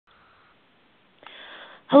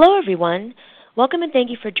Hello, everyone. Welcome and thank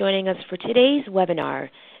you for joining us for today's webinar,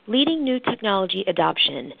 Leading New Technology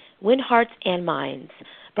Adoption, Win Hearts and Minds,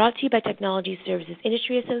 brought to you by Technology Services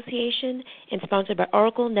Industry Association and sponsored by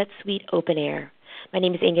Oracle NetSuite OpenAir. My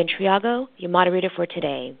name is Ingen Triago, your moderator for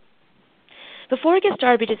today. Before we get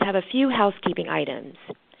started, we just have a few housekeeping items.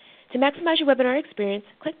 To maximize your webinar experience,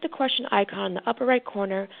 click the question icon in the upper right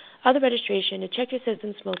corner of the registration to check your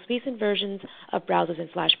system's most recent versions of browsers and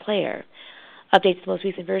Flash Player. Updates the most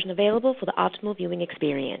recent version available for the optimal viewing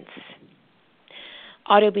experience.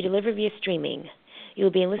 Audio will be delivered via streaming. You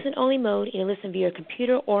will be in listen-only mode and listen via your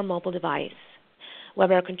computer or mobile device.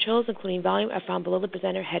 Webinar controls, including volume, are found below the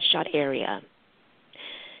presenter headshot area.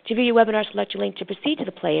 To view your webinar, select your link to proceed to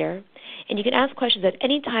the player, and you can ask questions at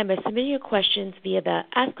any time by submitting your questions via the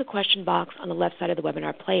Ask a Question box on the left side of the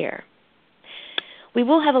webinar player. We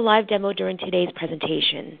will have a live demo during today's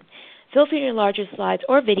presentation. Feel free to enlarge your slides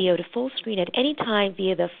or video to full screen at any time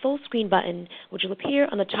via the full screen button, which will appear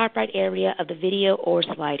on the top right area of the video or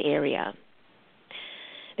slide area.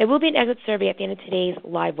 There will be an exit survey at the end of today's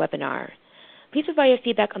live webinar. Please provide your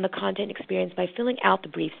feedback on the content experience by filling out the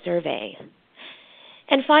brief survey.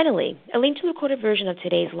 And finally, a link to the recorded version of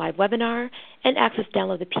today's live webinar and access to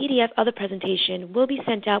download the PDF of the presentation will be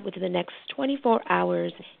sent out within the next 24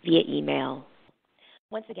 hours via email.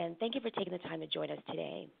 Once again, thank you for taking the time to join us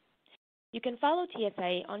today. You can follow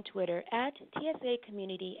TSIA on Twitter at TSIA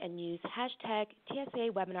Community and use hashtag TSIA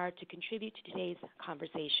Webinar to contribute to today's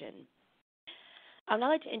conversation. I would now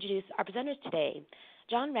like to introduce our presenters today,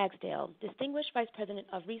 Jon Ragsdale, Distinguished Vice President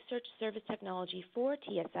of Research Service Technology for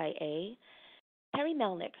TSIA, Terry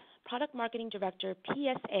Melnik, Product Marketing Director,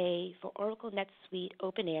 PSA for Oracle NetSuite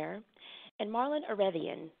OpenAir, and Marlon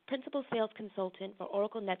Arevian, Principal Sales Consultant for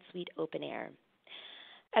Oracle NetSuite OpenAir.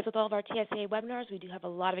 As with all of our TSIA webinars, we do have a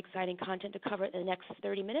lot of exciting content to cover in the next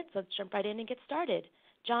 30 minutes. Let's jump right in and get started.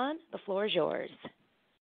 Jon, the floor is yours.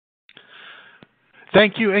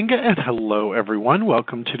 Thank you, Inga, and hello, everyone.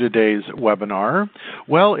 Welcome to today's webinar.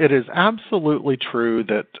 Well, it is absolutely true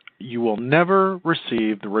that you will never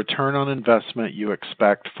receive the return on investment you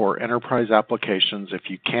expect for enterprise applications if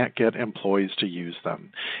you can't get employees to use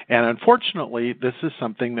them. And unfortunately, this is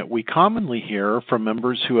something that we commonly hear from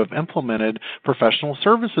members who have implemented professional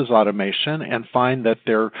services automation and find that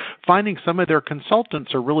they're finding some of their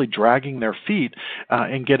consultants are really dragging their feet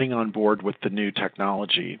in getting on board with the new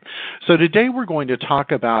technology. So today we're going to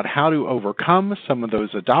talk about how to overcome some of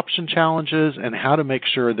those adoption challenges and how to make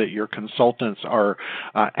sure that your consultants are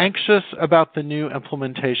anxious about the new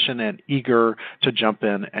implementation and eager to jump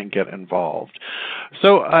in and get involved.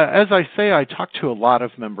 So as I say, I talk to a lot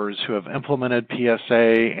of members who have implemented PSA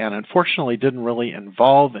and unfortunately didn't really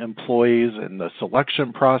involve employees in the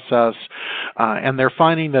selection process, and they're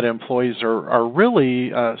finding that employees are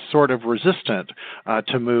really sort of resistant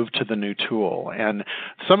to move to the new tool. And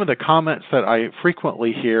some of the comments that I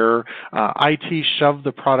frequently hear, IT shoved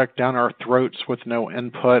the product down our throats with no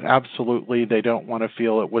input. Absolutely, they don't want to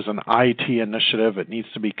feel it was an IT initiative. It needs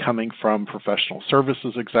to be coming from professional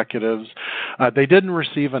services executives. They didn't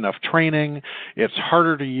receive enough training. It's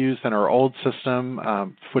harder to use than our old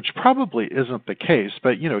system, which probably isn't the case,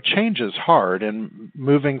 but change is hard, and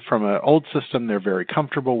moving from an old system they're very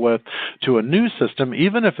comfortable with to a new system,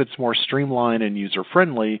 even if it's more streamlined and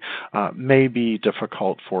user-friendly, may be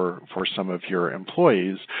difficult for some of your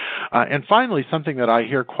employees. And finally, something that I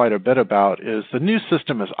hear quite a bit about is the new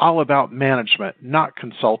system is all about management, not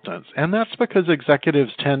consultants. And that's because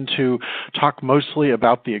executives tend to talk mostly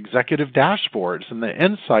about the executive dashboards and the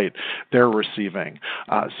insight they're receiving.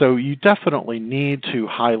 So you definitely need to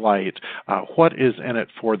highlight what is in it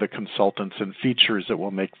for the consultants and features that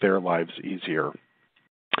will make their lives easier.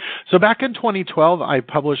 So back in 2012, I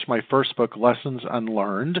published my first book, Lessons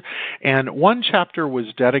Unlearned, and one chapter was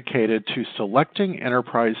dedicated to selecting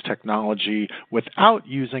enterprise technology without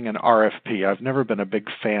using an RFP. I've never been a big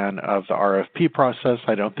fan of the RFP process.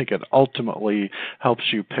 I don't think it ultimately helps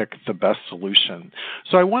you pick the best solution.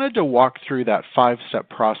 So I wanted to walk through that 5-step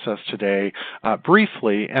process today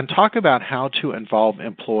briefly and talk about how to involve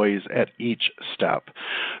employees at each step.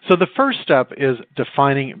 So the first step is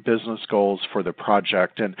defining business goals for the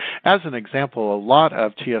project. And as an example, a lot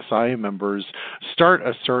of TSIA members start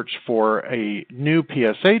a search for a new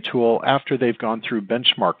PSA tool after they've gone through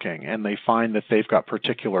benchmarking, and they find that they've got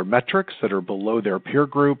particular metrics that are below their peer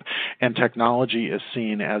group, and technology is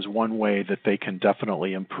seen as one way that they can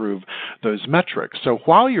definitely improve those metrics. So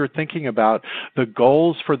while you're thinking about the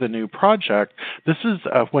goals for the new project, this is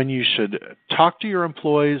when you should talk to your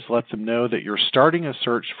employees, let them know that you're starting a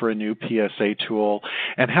search for a new PSA tool,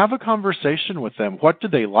 and have a conversation with them. What do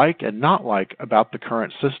they like and not like about the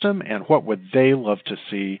current system, and what would they love to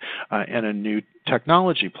see in a new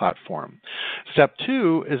technology platform. Step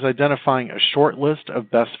 2 is identifying a short list of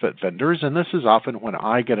best fit vendors, and this is often when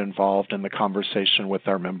I get involved in the conversation with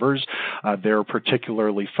our members. They're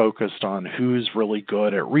particularly focused on who's really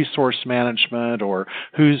good at resource management or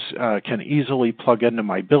who's can easily plug into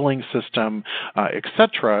my billing system,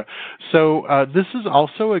 etc. So this is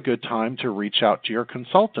also a good time to reach out to your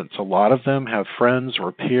consultants. A lot of them have friends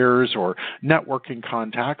or peers or networking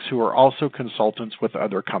contacts who are also consultants with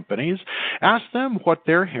other companies. Ask them what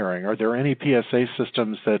they're hearing. Are there any PSA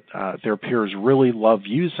systems that their peers really love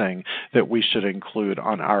using that we should include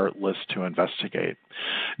on our list to investigate?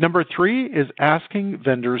 Number 3 is asking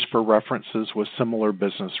vendors for references with similar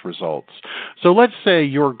business results. So let's say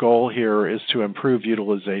your goal here is to improve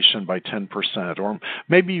utilization by 10%, or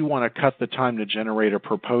maybe you want to cut the time to generate a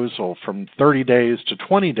proposal from 30 days to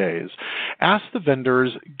 20 days. Ask the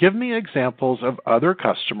vendors, give me examples of other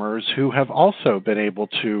customers who have also been able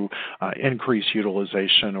to increase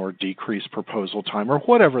utilization or decrease proposal time, or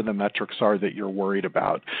whatever the metrics are that you're worried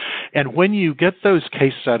about. And when you get those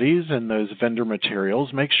case studies and those vendor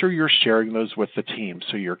materials, make sure you're sharing those with the team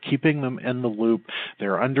so you're keeping them in the loop,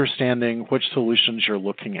 they're understanding which solutions you're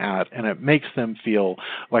looking at, and it makes them feel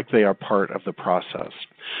like they are part of the process.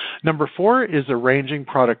 Number 4 is arranging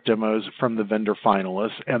product demos from the vendor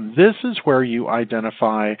finalists, and this is where you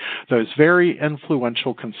identify those very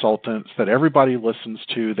influential consultants that everybody listens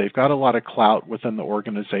to. They've got a lot of clout within the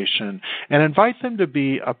organization, and invite them to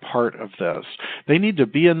be a part of this. They need to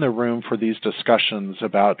be in the room for these discussions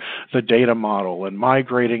about the data model and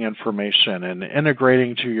migrating information and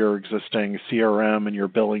integrating to your existing CRM and your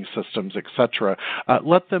billing systems, etc.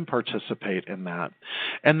 Let them participate in that.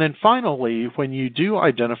 And then finally, when you do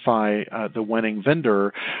identify the winning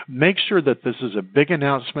vendor, make sure that this is a big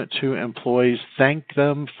announcement to employees. Thank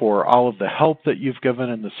them for all of the help that you've given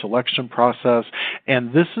in the selection process.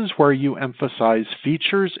 And this is where you emphasize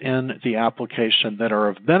features in the application that are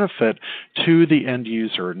of benefit to the end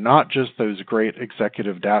user, not just those great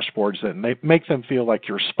executive dashboards that make them feel like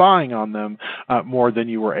you're spying on them more than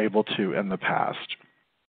you were able to in the past.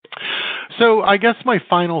 So I guess my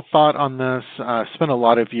final thought on this, spent a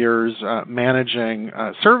lot of years managing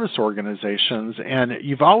service organizations, and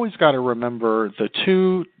you've always got to remember the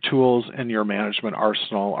 2 tools in your management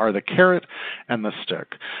arsenal are the carrot and the stick.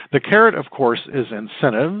 The carrot, of course, is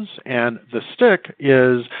incentives, and the stick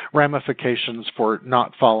is ramifications for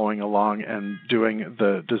not following along and doing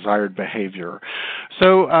the desired behavior.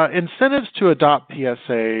 So incentives to adopt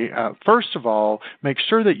PSA, first of all, make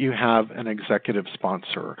sure that you have an executive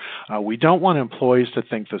sponsor. We don't want employees to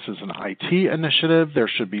think this is an IT initiative. There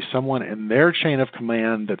should be someone in their chain of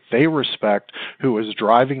command that they respect who is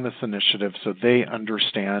driving this initiative so they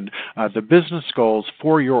understand the business goals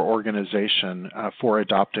for your organization for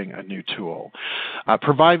adopting a new tool.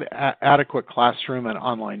 Provide adequate classroom and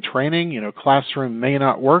online training. You know, classroom may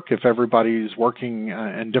not work if everybody's working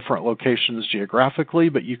in different locations geographically,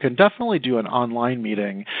 but you can definitely do an online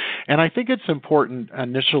meeting. And I think it's important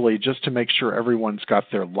initially just to make sure everyone's got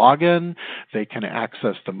their login, they can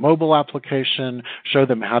access the mobile application, show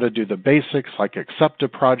them how to do the basics like accept a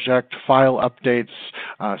project, file updates,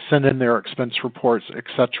 send in their expense reports,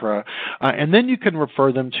 etc. And then you can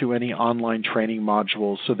refer them to any online training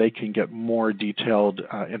modules so they can get more detailed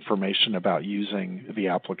information about using the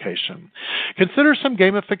application. Consider some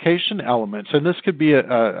gamification elements, and this could be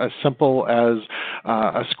as simple as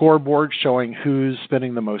a scoreboard showing who's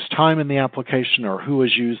spending the most time in the application or who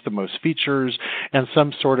has used the most features, and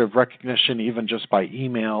some sort of recognition even just by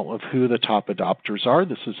email of who the top adopters are.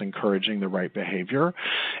 This is encouraging the right behavior.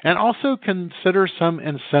 And also consider some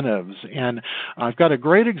incentives. And I've got a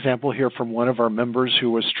great example here from one of our members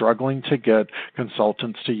who was struggling to get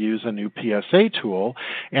consultants to use a new PSA tool,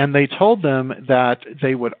 and they told them that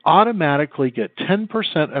they would automatically get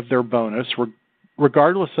 10% of their bonus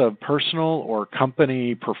regardless of personal or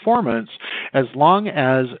company performance, as long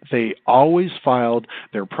as they always filed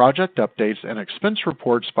their project updates and expense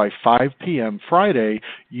reports by 5 p.m. Friday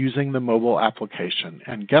using the mobile application.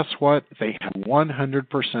 And guess what? They had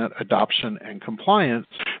 100% adoption and compliance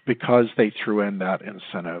because they threw in that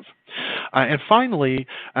incentive. And finally,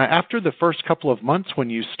 after the first couple of months, when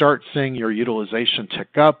you start seeing your utilization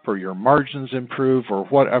tick up or your margins improve or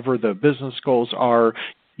whatever the business goals are,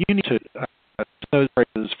 you need to those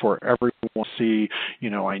phrases for everyone to see. You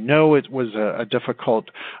know, I know it was a difficult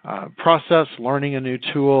process learning a new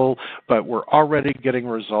tool, but we're already getting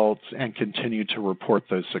results and continue to report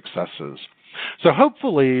those successes. So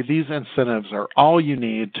hopefully these incentives are all you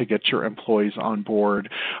need to get your employees on board.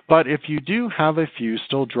 But if you do have a few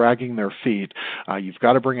still dragging their feet, you've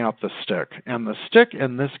got to bring out the stick. And the stick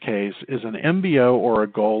in this case is an MBO or a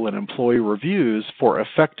goal in employee reviews for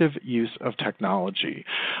effective use of technology.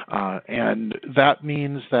 And that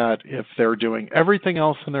means that if they're doing everything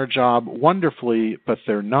else in their job wonderfully, but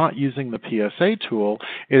they're not using the PSA tool,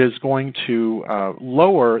 it is going to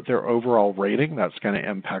lower their overall rating. That's going to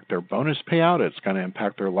impact their bonus payout. It's going to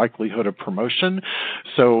impact their likelihood of promotion.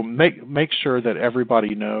 So make sure that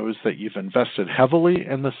everybody knows that you've invested heavily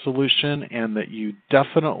in the solution and that you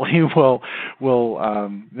definitely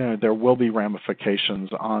there will be ramifications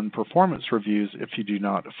on performance reviews if you do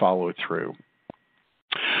not follow through.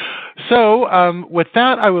 So with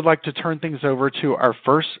that, I would like to turn things over to our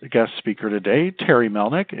first guest speaker today. Terry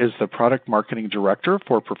Melnik is the Product Marketing Director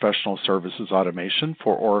for Professional Services Automation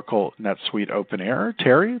for Oracle NetSuite OpenAir.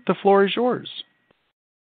 Terry, the floor is yours.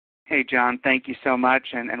 Hey, John, thank you so much,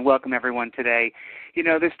 and welcome everyone today. You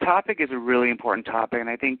know, this topic is a really important topic, and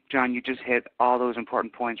I think, John, you just hit all those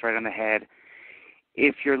important points right on the head.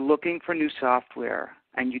 If you're looking for new software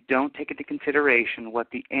and you don't take into consideration what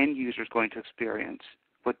the end user is going to experience,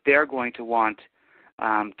 what they're going to want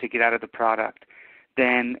to get out of the product,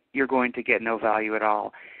 then you're going to get no value at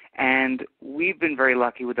all. And we've been very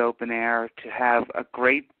lucky with OpenAir to have a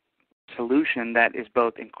great solution that is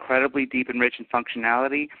both incredibly deep and rich in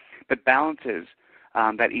functionality, but balances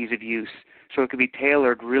that ease of use. So it can be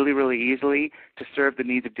tailored really, really easily to serve the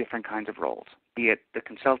needs of different kinds of roles, be it the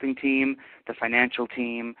consulting team, the financial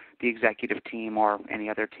team, the executive team, or any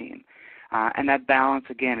other team. And that balance,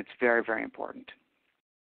 again, it's very, very important.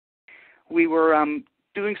 We were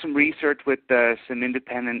doing some research with some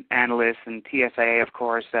independent analysts, and TSIA, of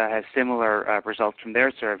course, has similar results from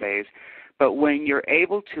their surveys. But when you're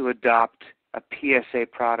able to adopt a PSA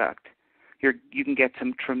product, you can get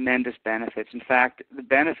some tremendous benefits. In fact, the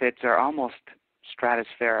benefits are almost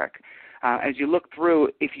stratospheric. As you look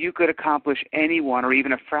through, if you could accomplish any one or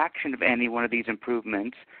even a fraction of any one of these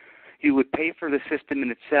improvements, you would pay for the system in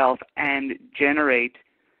itself and generate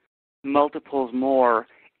multiples more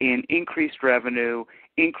in increased revenue,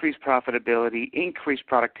 increased profitability, increased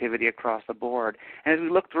productivity across the board. And as we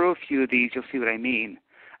look through a few of these, you'll see what I mean.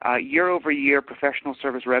 Year over year, professional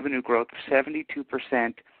service revenue growth of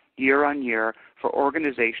 72% year on year for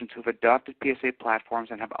organizations who have adopted PSA platforms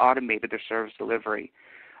and have automated their service delivery.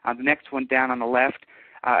 The next one down on the left,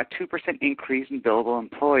 a 2% increase in billable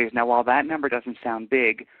employees. Now, while that number doesn't sound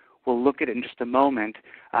big, we'll look at it in just a moment.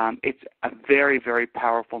 It's a very, very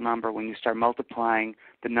powerful number when you start multiplying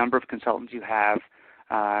the number of consultants you have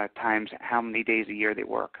times how many days a year they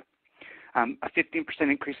work. A 15%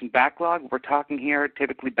 increase in backlog. We're talking here,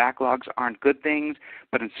 typically backlogs aren't good things,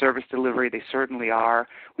 but in service delivery they certainly are.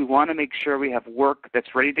 We want to make sure we have work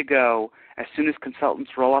that's ready to go as soon as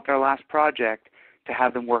consultants roll out their last project to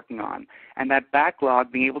have them working on. And that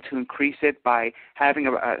backlog, being able to increase it by having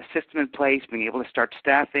a system in place, being able to start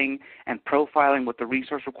staffing and profiling what the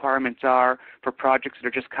resource requirements are for projects that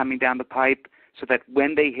are just coming down the pipe, so that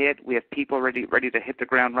when they hit, we have people ready to hit the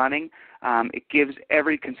ground running. It gives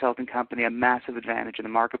every consulting company a massive advantage in the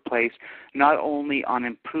marketplace, not only on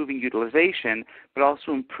improving utilization, but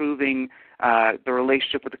also improving the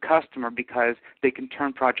relationship with the customer because they can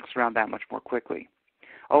turn projects around that much more quickly.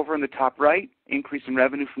 Over in the top right, increase in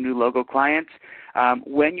revenue from new logo clients.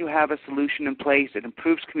 When you have a solution in place, it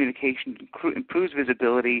improves communication, improves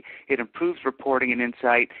visibility, it improves reporting and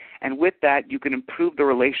insight, and with that, you can improve the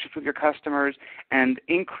relationship with your customers and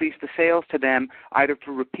increase the sales to them either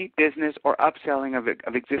through repeat business or upselling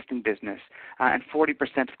of existing business. And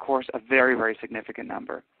 40%, of course, a very, very significant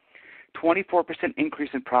number. 24%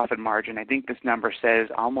 increase in profit margin. I think this number says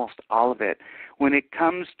almost all of it. When it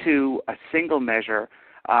comes to a single measure,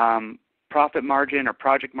 profit margin or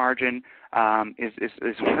project margin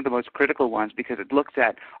is one of the most critical ones because it looks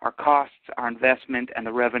at our costs, our investment, and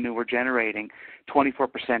the revenue we're generating.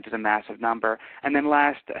 24% is a massive number. And then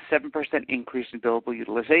last, a 7% increase in billable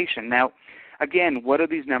utilization. Now, again, what do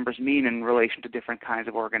these numbers mean in relation to different kinds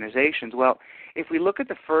of organizations? Well, if we look at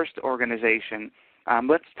the first organization,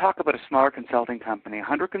 let's talk about a smaller consulting company,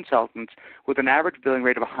 100 consultants with an average billing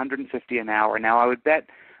rate of $150 an hour. Now, I would bet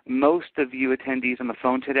most of you attendees on the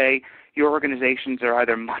phone today, your organizations are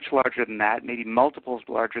either much larger than that, maybe multiples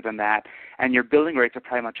larger than that, and your billing rates are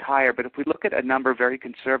probably much higher. But if we look at a number very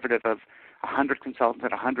conservative of 100 consultants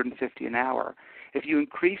at $150 an hour, if you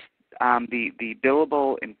increase the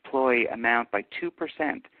billable employee amount by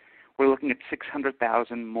 2%, we're looking at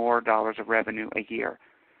 $600,000 more of revenue a year.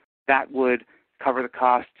 That would cover the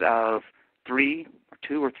costs of 3 or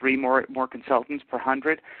 2 or 3 more consultants per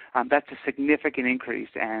 100. That's a significant increase,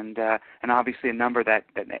 and obviously a number that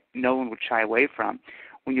no one would shy away from.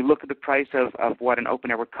 When you look at the price of what an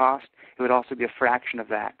OpenAir would cost, it would also be a fraction of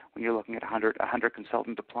that when you're looking at 100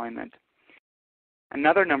 consultant deployment.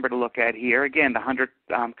 Another number to look at here, again, the 100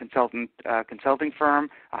 consulting firm,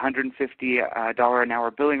 $150 an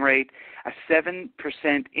hour billing rate, a 7%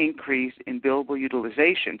 increase in billable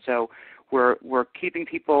utilization. So we're keeping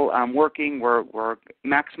people working, we're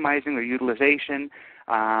maximizing their utilization,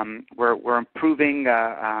 we're improving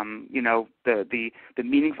the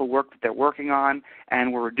meaningful work that they're working on,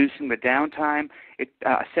 and we're reducing the downtime.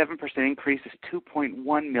 A 7% increase is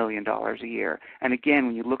 $2.1 million a year. And again,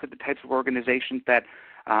 when you look at the types of organizations that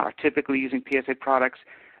are typically using PSA products,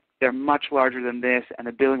 they're much larger than this, and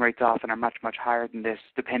the billing rates often are much, much higher than this,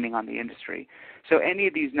 depending on the industry. So any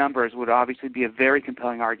of these numbers would obviously be a very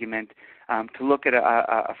compelling argument to look at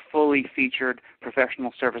a fully featured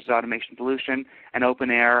professional services automation solution, and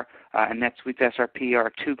OpenAir and NetSuite's SRP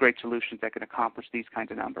are two great solutions that can accomplish these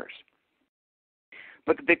kinds of numbers.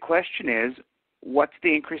 But the big question is, what's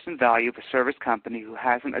the increase in value of a service company who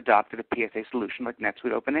hasn't adopted a PSA solution like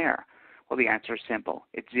NetSuite OpenAir? Well, the answer is simple.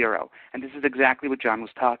 It's zero. And this is exactly what Jon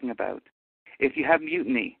was talking about. If you have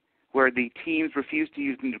mutiny, where the teams refuse to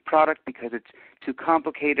use the new product because it's too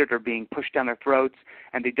complicated or being pushed down their throats,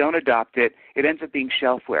 and they don't adopt it, it ends up being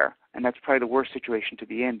shelfware. And that's probably the worst situation to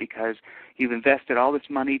be in, because you've invested all this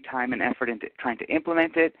money, time, and effort into trying to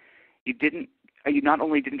implement it. You not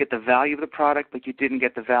only didn't get the value of the product, but you didn't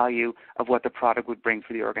get the value of what the product would bring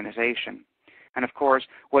for the organization. And of course,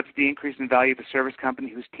 what's the increase in value of a service company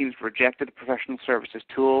whose teams rejected the professional services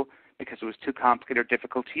tool because it was too complicated or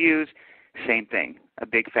difficult to use? Same thing, a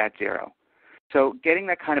big fat zero. So getting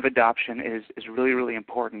that kind of adoption is really, really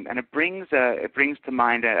important. And it brings to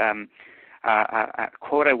mind a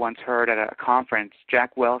quote I once heard at a conference.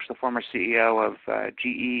 Jack Welch, the former CEO of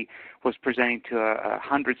GE, was presenting to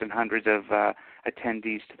hundreds and hundreds of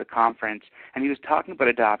attendees to the conference, and he was talking about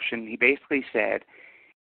adoption. He basically said,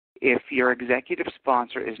 if your executive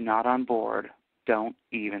sponsor is not on board, don't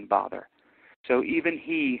even bother. So even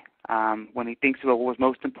he, when he thinks about what was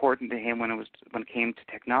most important to him when it came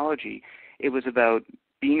to technology, it was about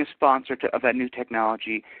being a sponsor of that new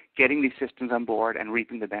technology, getting these systems on board, and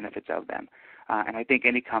reaping the benefits of them. And I think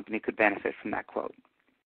any company could benefit from that quote.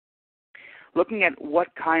 Looking at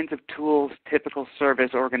what kinds of tools typical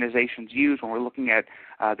service organizations use when we're looking at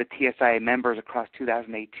the TSIA members across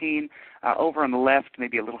 2018, over on the left,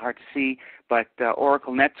 maybe a little hard to see, but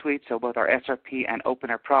Oracle NetSuite, so both our SRP and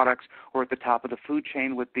OpenAir products, were at the top of the food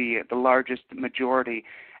chain with the largest majority.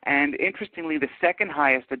 And interestingly, the second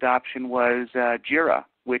highest adoption was Jira,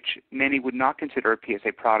 which many would not consider a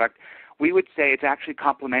PSA product. We would say it's actually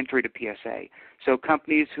complementary to PSA. So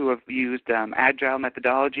companies who have used agile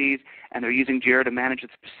methodologies and they're using Jira to manage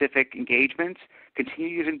its specific engagements continue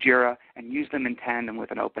using Jira and use them in tandem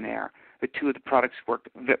with an OpenAir. The two of the products work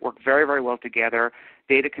very, very well together.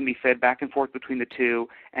 Data can be fed back and forth between the two,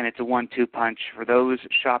 and it's a 1-2 punch for those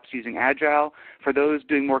shops using Agile. For those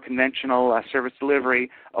doing more conventional service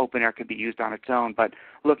delivery, OpenAir could be used on its own. But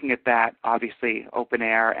looking at that, obviously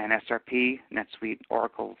OpenAir and SRP, NetSuite,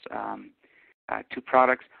 Oracle's two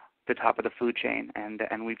products, the top of the food chain,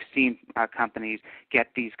 and we've seen companies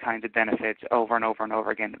get these kinds of benefits over and over and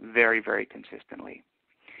over again very, very consistently.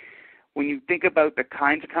 When you think about the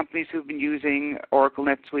kinds of companies who've been using Oracle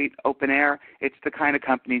NetSuite OpenAir, it's the kind of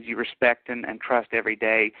companies you respect and trust every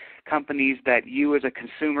day. Companies that you as a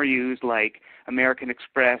consumer use, like American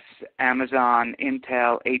Express, Amazon,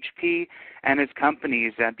 Intel, HP, and as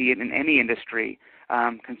companies, be it in any industry,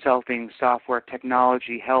 consulting, software,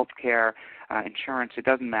 technology, healthcare, insurance, it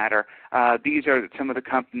doesn't matter. These are some of the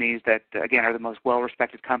companies that, again, are the most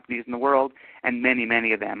well-respected companies in the world, and many,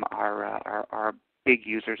 many of them are big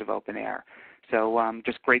users of OpenAir. So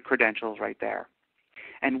just great credentials right there.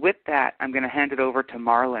 And with that, I'm going to hand it over to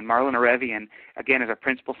Marlon Arevian, again, as a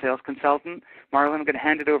principal sales consultant. Marlon, I'm going to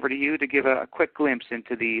hand it over to you to give a quick glimpse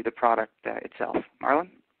into the product itself. Marlon?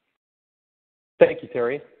 Thank you,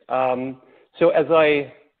 Terry. So as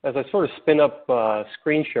I sort of spin up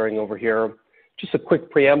screen sharing over here, just a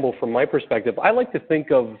quick preamble from my perspective. I like to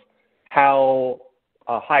think of how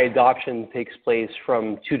high adoption takes place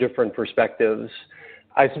from two different perspectives.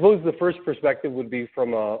 I suppose the first perspective would be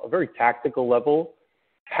from a very tactical level.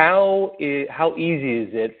 How easy is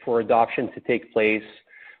it for adoption to take place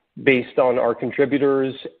based on our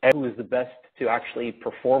contributors and who is the best to actually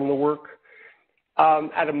perform the work?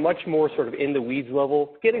 At a much more sort of in the weeds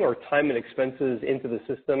level, getting our time and expenses into the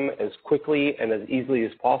system as quickly and as easily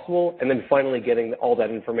as possible, and then finally getting all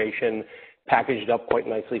that information packaged up quite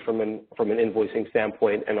nicely from an invoicing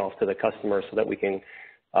standpoint and off to the customer so that we can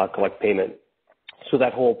collect payment. So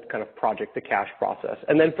that whole kind of project to cash process.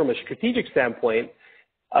 And then from a strategic standpoint,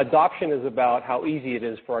 adoption is about how easy it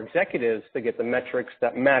is for our executives to get the metrics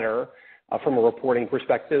that matter from a reporting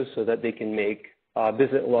perspective so that they can make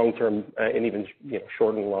business long-term and even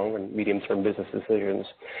short and long and medium-term business decisions.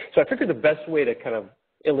 So I figured the best way to kind of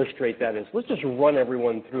illustrate that is let's just run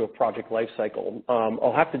everyone through a project lifecycle.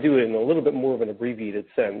 I'll have to do it in a little bit more of an abbreviated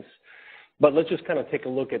sense, but let's just kind of take a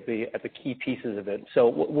look at the key pieces of it. So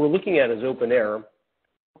what we're looking at is OpenAir,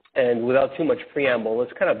 and without too much preamble,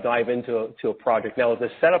 let's kind of dive into a project. Now, the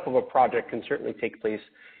setup of a project can certainly take place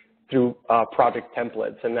through project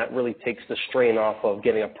templates, and that really takes the strain off of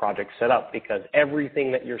getting a project set up because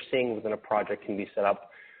everything that you're seeing within a project can be set up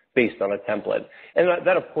based on a template. And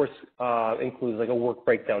that of course, includes like a work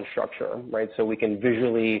breakdown structure, right? So we can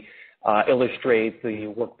visually illustrate the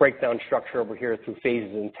work breakdown structure over here through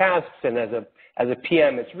phases and tasks, and as a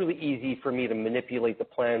PM, it's really easy for me to manipulate the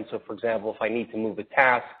plan. So for example, if I need to move a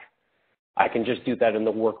task, I can just do that in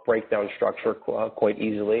the work breakdown structure quite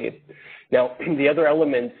easily. Now, the other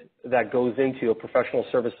element that goes into a professional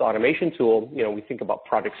service automation tool, we think about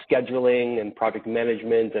project scheduling and project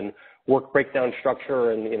management and work breakdown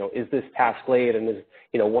structure and, is this task late and is,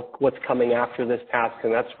 what's coming after this task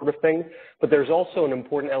and that sort of thing. But there's also an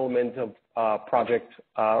important element of project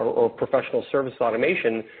or professional service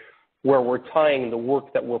automation where we're tying the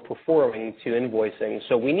work that we're performing to invoicing.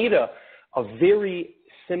 So we need a very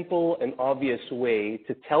simple and obvious way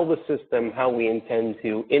to tell the system how we intend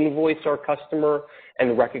to invoice our customer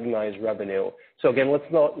and recognize revenue. So again, let's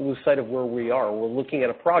not lose sight of where we are. We're looking at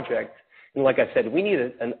a project, and like I said, we need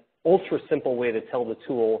an ultra simple way to tell the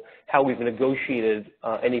tool how we've negotiated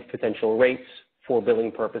any potential rates for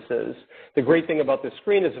billing purposes. The great thing about this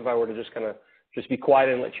screen is if I were to just be quiet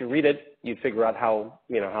and let you read it, you'd figure out how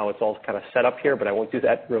it's all kind of set up here, but I won't do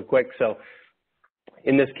that real quick. So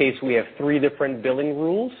in this case, we have 3 different billing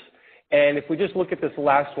rules. And if we just look at this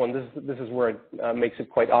last one, this is where it makes it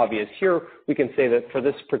quite obvious. Here, we can say that for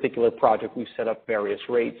this particular project, we've set up various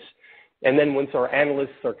rates. And then once our analysts,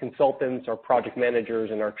 our consultants, our project managers,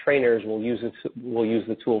 and our trainers will use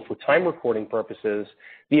the tool for time recording purposes,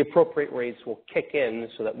 the appropriate rates will kick in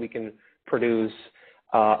so that we can produce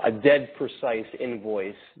a dead precise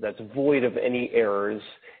invoice that's void of any errors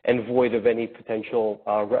and void of any potential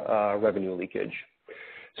revenue leakage.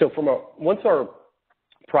 So once our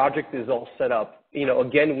project is all set up,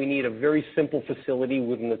 again, we need a very simple facility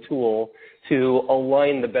within the tool to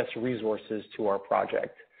align the best resources to our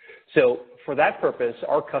project. So for that purpose,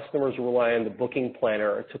 our customers rely on the booking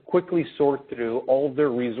planner to quickly sort through all of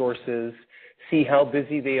their resources, see how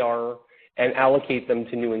busy they are, and allocate them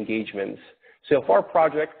to new engagements. So if our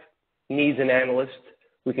project needs an analyst,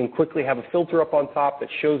 we can quickly have a filter up on top that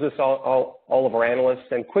shows us all of our analysts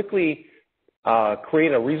and quickly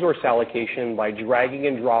create a resource allocation by dragging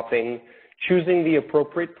and dropping, choosing the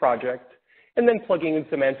appropriate project, and then plugging in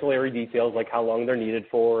some ancillary details like how long they're needed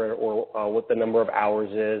for or what the number of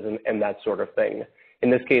hours is and that sort of thing.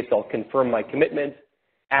 In this case, I'll confirm my commitment.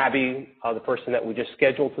 Abby, the person that we just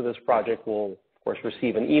scheduled for this project, will, of course,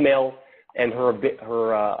 receive an email, and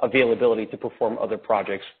her availability to perform other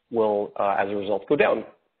projects will, as a result, go down.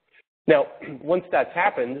 Now, once that's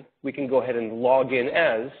happened, we can go ahead and log in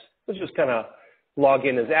as, let's just kind of log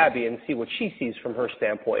in as Abby and see what she sees from her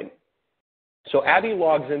standpoint. So Abby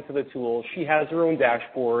logs into the tool. She has her own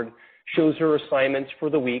dashboard, shows her assignments for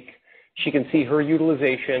the week. She can see her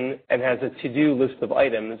utilization and has a to-do list of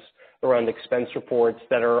items around expense reports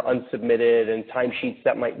that are unsubmitted and timesheets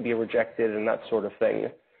that might be rejected and that sort of thing.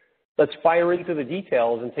 Let's fire into the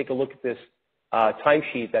details and take a look at this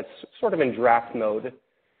timesheet that's sort of in draft mode.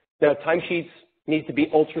 Now, timesheets need to be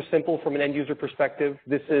ultra simple from an end user perspective.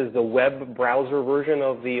 This is the web browser version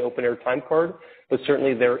of the OpenAir time card, but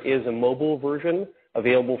certainly there is a mobile version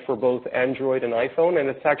available for both Android and iPhone, and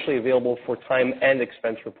it's actually available for time and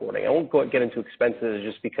expense reporting. I won't get into expenses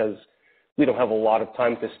just because we don't have a lot of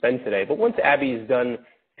time to spend today. But once Abby is done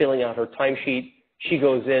filling out her timesheet, she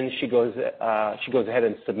goes ahead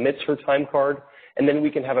and submits her time card, and then we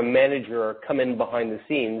can have a manager come in behind the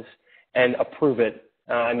scenes and approve it.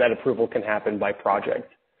 And that approval can happen by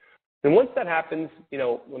project. And once that happens,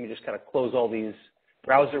 let me just kind of close all these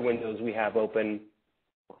browser windows we have open.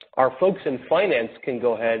 Our folks in finance can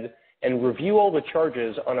go ahead and review all the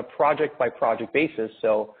charges on a project-by-project basis.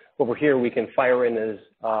 So over here, we can fire in as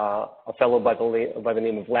a fellow by the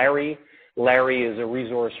name of Larry. Larry is a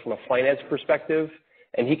resource from a finance perspective,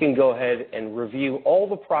 and he can go ahead and review all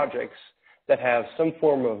the projects that have some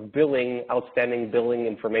form of outstanding billing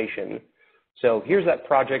information. So here's that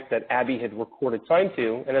project that Abby had recorded time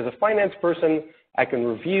to, and as a finance person, I can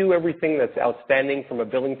review everything that's outstanding from a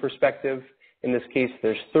billing perspective. In this case,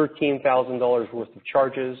 there's $13,000 worth of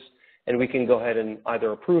charges, and we can go ahead and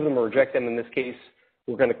either approve them or reject them. In this case,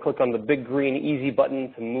 we're going to click on the big green easy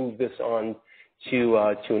button to move this on to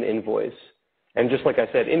an invoice. And just like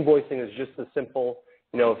I said, invoicing is just as simple.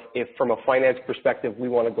 You know, if from a finance perspective, we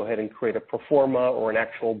want to go ahead and create a pro forma or an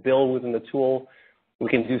actual bill within the tool, we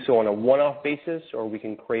can do so on a one-off basis, or we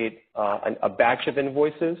can create a batch of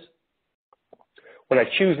invoices. When I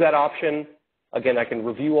choose that option, again, I can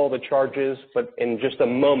review all the charges, but in just a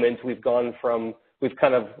moment, we've run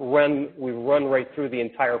right through the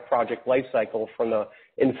entire project lifecycle from the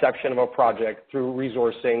inception of a project through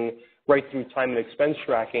resourcing, right through time and expense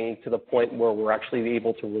tracking to the point where we're actually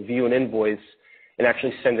able to review an invoice and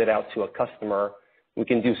actually send it out to a customer. We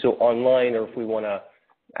can do so online, or if we want to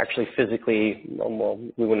actually physically, well,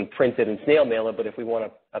 we wouldn't print it and snail mail it, but if we want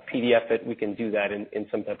to PDF it, we can do that in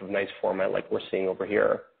some type of nice format like we're seeing over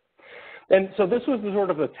here. And so this was the sort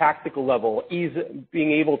of the tactical level,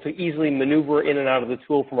 being able to easily maneuver in and out of the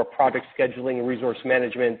tool from a project scheduling, resource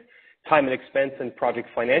management, time and expense, and project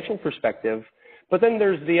financial perspective. But then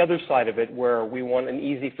there's the other side of it where we want an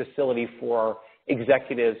easy facility for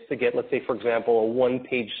executives to get, let's say, for example, a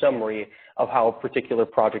one-page summary of how a particular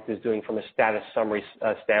project is doing from a status summary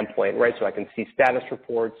standpoint, right? So I can see status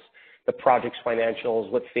reports, the project's financials,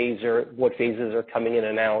 what phases are coming in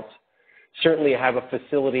and out. Certainly I have a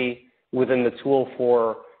facility within the tool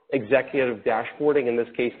for executive dashboarding. In this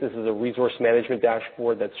case, this is a resource management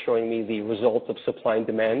dashboard that's showing me the results of supply and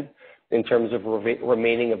demand in terms of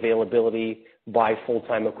remaining availability by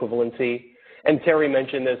full-time equivalency. And Terry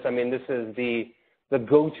mentioned this. I mean, this is the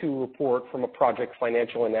go-to report from a project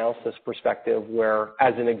financial analysis perspective where,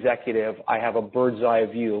 as an executive, I have a bird's eye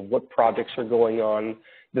view of what projects are going on,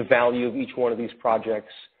 the value of each one of these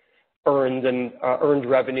projects, earned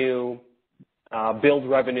revenue, billed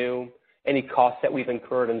revenue, any costs that we've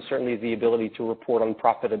incurred, and certainly the ability to report on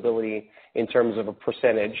profitability in terms of a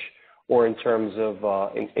percentage or in terms of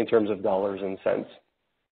dollars and cents.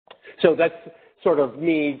 So that's sort of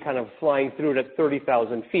me kind of flying through it at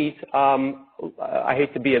 30,000 feet. I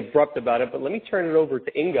hate to be abrupt about it, but let me turn it over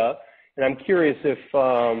to Inga, and I'm curious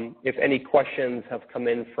if any questions have come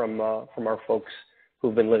in from our folks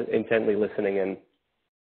who've been intently listening in.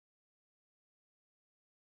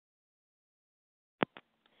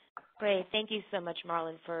 Great. Thank you so much,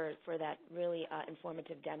 Marlon, for that really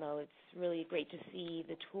informative demo. It's really great to see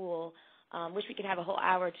the tool. Wish we could have a whole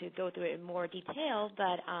hour to go through it in more detail,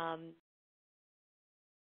 but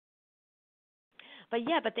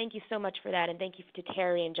thank you so much for that, and thank you to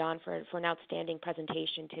Terry and Jon for an outstanding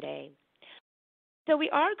presentation today. So we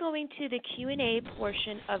are going to the Q&A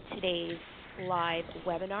portion of today's live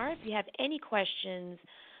webinar. If you have any questions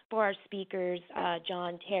for our speakers,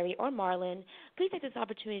 Jon, Terry, or Marlon, please take this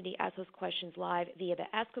opportunity to ask those questions live via the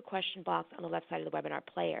Ask a Question box on the left side of the webinar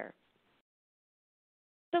player.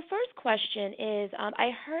 The first question is,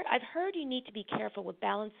 I've heard you need to be careful with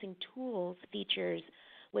balancing tools features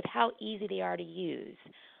with how easy they are to use.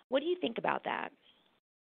 What do you think about that?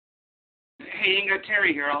 Hey, Inga,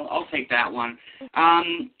 Terry here. I'll take that one.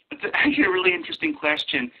 It's actually a really interesting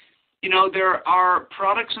question. You know, there are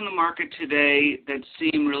products in the market today that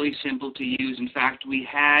seem really simple to use. In fact, we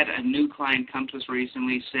had a new client come to us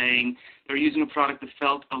recently saying they're using a product that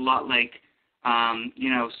felt a lot like,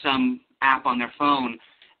 some app on their phone.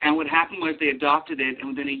 And what happened was they adopted it, and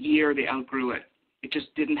within a year they outgrew it. It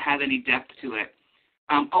just didn't have any depth to it.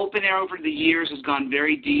 OpenAir over the years has gone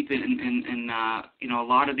very deep in a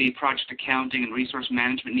lot of the project accounting and resource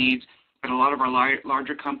management needs that a lot of our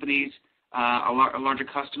larger companies, our larger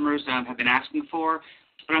customers have been asking for.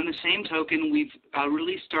 But on the same token, we've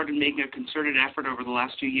really started making a concerted effort over the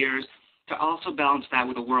last few years to also balance that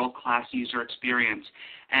with a world-class user experience.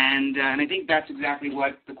 And I think that's exactly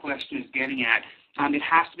what the question is getting at. It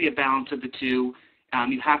has to be a balance of the two.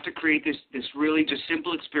 You have to create this really just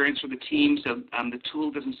simple experience for the team so the tool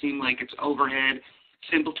doesn't seem like it's overhead,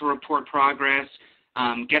 simple to report progress,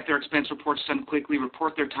 get their expense reports done quickly,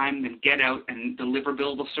 report their time, and then get out and deliver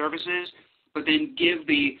billable services, but then give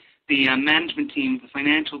the management teams, the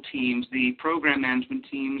financial teams, the program management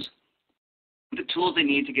teams the tools they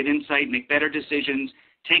need to get insight, make better decisions,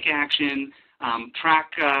 take action,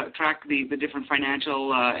 track the different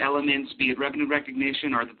financial elements, be it revenue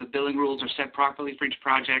recognition or that the billing rules are set properly for each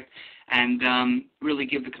project, and really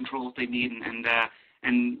give the controls they need.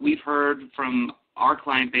 And we've heard from our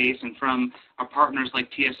client base and from our partners like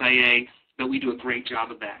TSIA that we do a great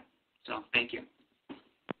job of that. So thank you.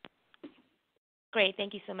 Great.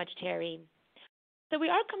 Thank you so much, Terry. So we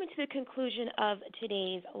are coming to the conclusion of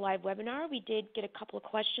today's live webinar. We did get a couple of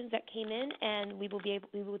questions that came in, and we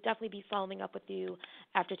will definitely be following up with you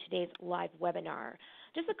after today's live webinar.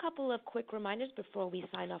 Just a couple of quick reminders before we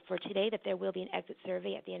sign off for today that there will be an exit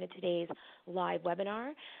survey at the end of today's live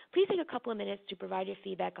webinar. Please take a couple of minutes to provide your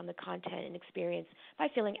feedback on the content and experience by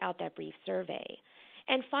filling out that brief survey.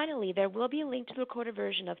 And finally, there will be a link to the recorded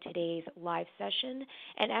version of today's live session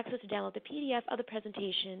and access to download the PDF of the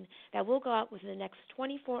presentation that will go out within the next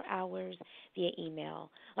 24 hours via email.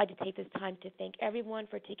 I'd like to take this time to thank everyone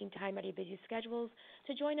for taking time out of your busy schedules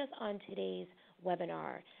to join us on today's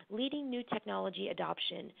webinar, Leading New Technology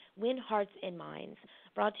Adoption, Win Hearts and Minds,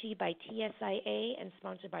 brought to you by TSIA and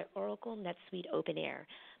sponsored by Oracle NetSuite OpenAir.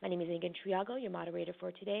 My name is Ingrid Triago, your moderator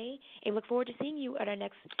for today, and look forward to seeing you at our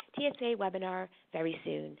next TSA webinar very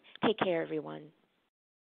soon. Take care, everyone.